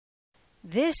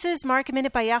This is Market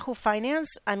Minute by Yahoo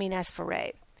Finance. I'm Ines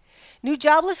Ferre. New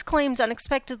jobless claims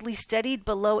unexpectedly steadied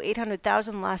below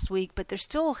 800,000 last week, but they're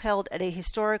still held at a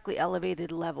historically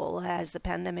elevated level as the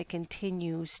pandemic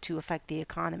continues to affect the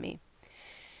economy.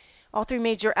 All three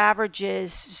major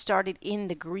averages started in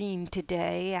the green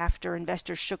today after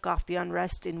investors shook off the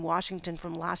unrest in Washington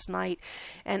from last night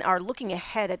and are looking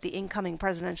ahead at the incoming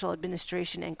presidential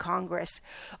administration and Congress.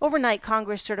 Overnight,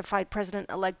 Congress certified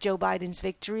President-elect Joe Biden's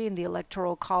victory in the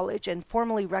Electoral College and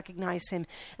formally recognized him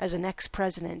as the next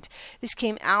president. This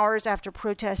came hours after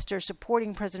protesters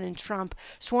supporting President Trump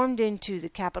swarmed into the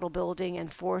Capitol building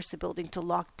and forced the building to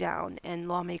lock down and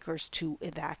lawmakers to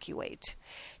evacuate.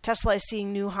 Tesla is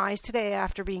seeing new highs today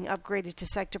after being upgraded to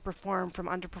sector perform from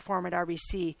underperform at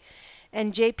RBC.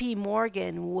 And JP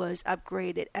Morgan was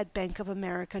upgraded at Bank of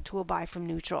America to a buy from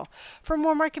neutral. For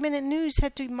more Market Minute news,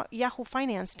 head to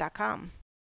yahoofinance.com.